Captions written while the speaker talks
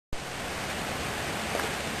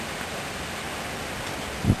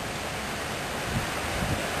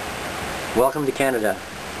Welcome to Canada.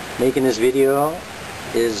 Making this video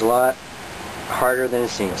is a lot harder than it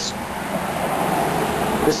seems.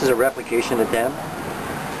 This is a replication attempt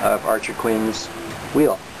of Archer Quinn's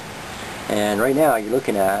wheel. And right now you're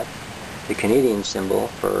looking at the Canadian symbol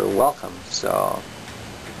for welcome. So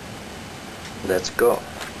let's go.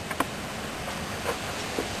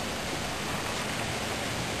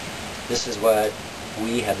 This is what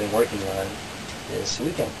we have been working on this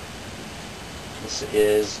weekend. This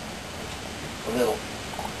is a little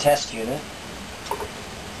test unit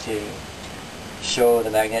to show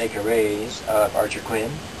the magnetic arrays of Archer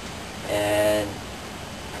Quinn, and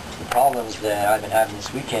the problems that I've been having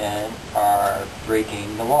this weekend are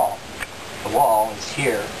breaking the wall. The wall is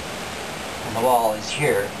here and the wall is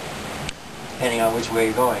here, depending on which way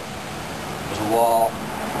you're going. There's a wall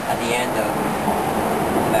at the end of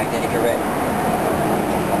the magnetic array.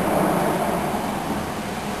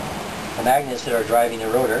 The magnets that are driving the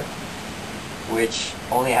rotor, which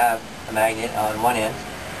only have a magnet on one end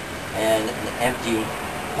and an empty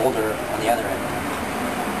holder on the other end.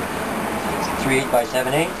 It's a 3/8 by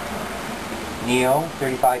 7/8 Neo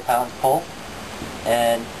 35-pound pull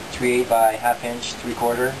and 3/8 by half-inch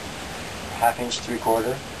 3/4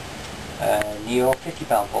 Neo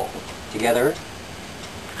 50-pound pull. Together,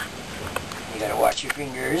 you gotta watch your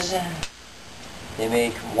fingers. They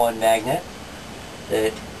make one magnet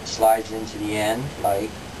that slides into the end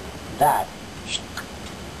like that.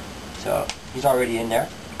 So he's already in there.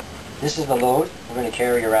 This is the load we're going to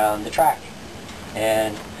carry around the track,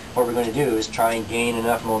 and what we're going to do is try and gain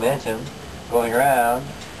enough momentum going around,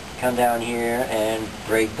 come down here and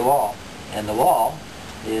break the wall. And the wall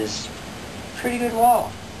is a pretty good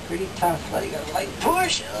wall, pretty tough. Like you got to like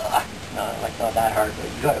push. Like not that hard, but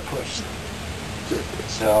you got to push.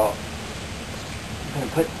 So I'm going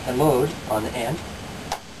to put a load on the end.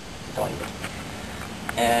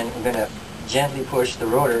 And we're going to gently push the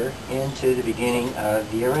rotor into the beginning of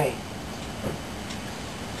the array.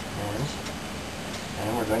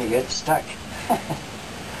 And we're going to get stuck.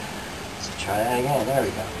 Let's try that again. There we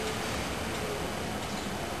go.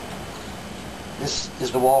 This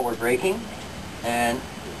is the wall we're breaking, and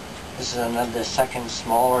this is another second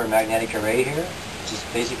smaller magnetic array here, which is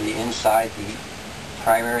basically inside the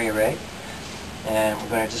primary array. And we're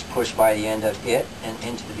going to just push by the end of it and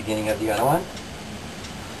into the beginning of the other one.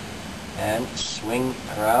 And swing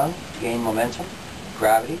around, gain momentum,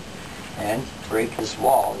 gravity, and break this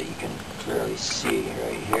wall that you can clearly see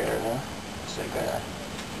right here. So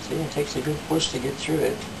see, it takes a good push to get through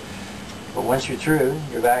it. But once you're through,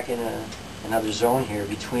 you're back in another zone here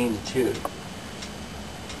between the two.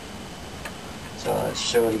 So let's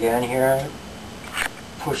show it again here.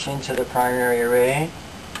 Push into the primary array.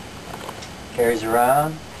 Carries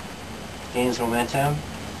around, gains momentum,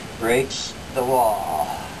 breaks the wall.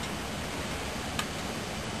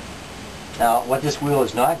 Now, what this wheel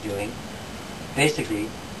is not doing, basically,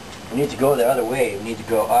 we need to go the other way. We need to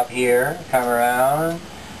go up here, come around,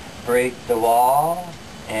 break the wall,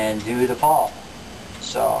 and do the fall.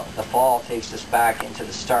 So the fall takes us back into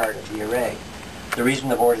the start of the array. The reason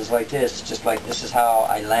the board is like this, just like this is how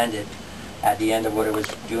I landed at the end of what it was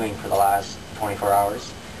doing for the last 24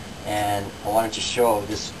 hours. And I wanted to show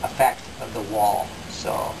this effect of the wall.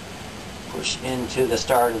 So push into the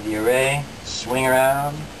start of the array, swing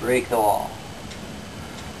around, break the wall.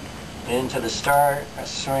 Into the start,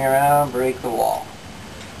 swing around, break the wall.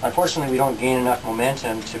 Unfortunately, we don't gain enough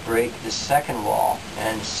momentum to break the second wall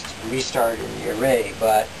and restart in the array,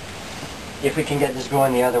 but if we can get this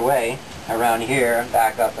going the other way, around here,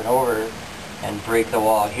 back up and over, and break the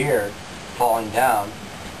wall here, falling down,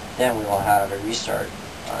 then we will have a restart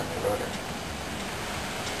on the rotor.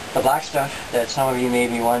 The black stuff that some of you may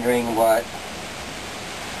be wondering what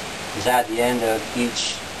is at the end of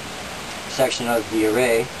each section of the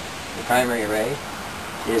array, the primary array,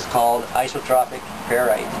 is called isotropic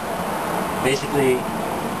ferrite. Basically,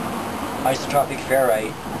 isotropic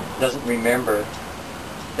ferrite doesn't remember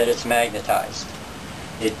that it's magnetized.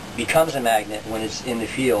 It becomes a magnet when it's in the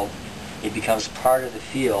field. It becomes part of the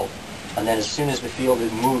field, and then as soon as the field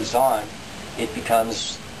moves on, it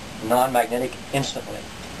becomes non-magnetic instantly.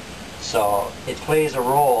 So it plays a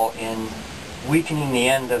role in weakening the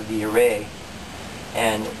end of the array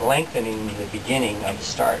and lengthening the beginning of the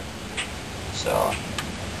start. So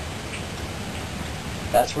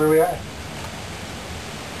that's where we are.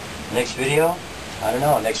 Next video, I don't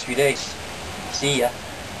know, next few days. See ya.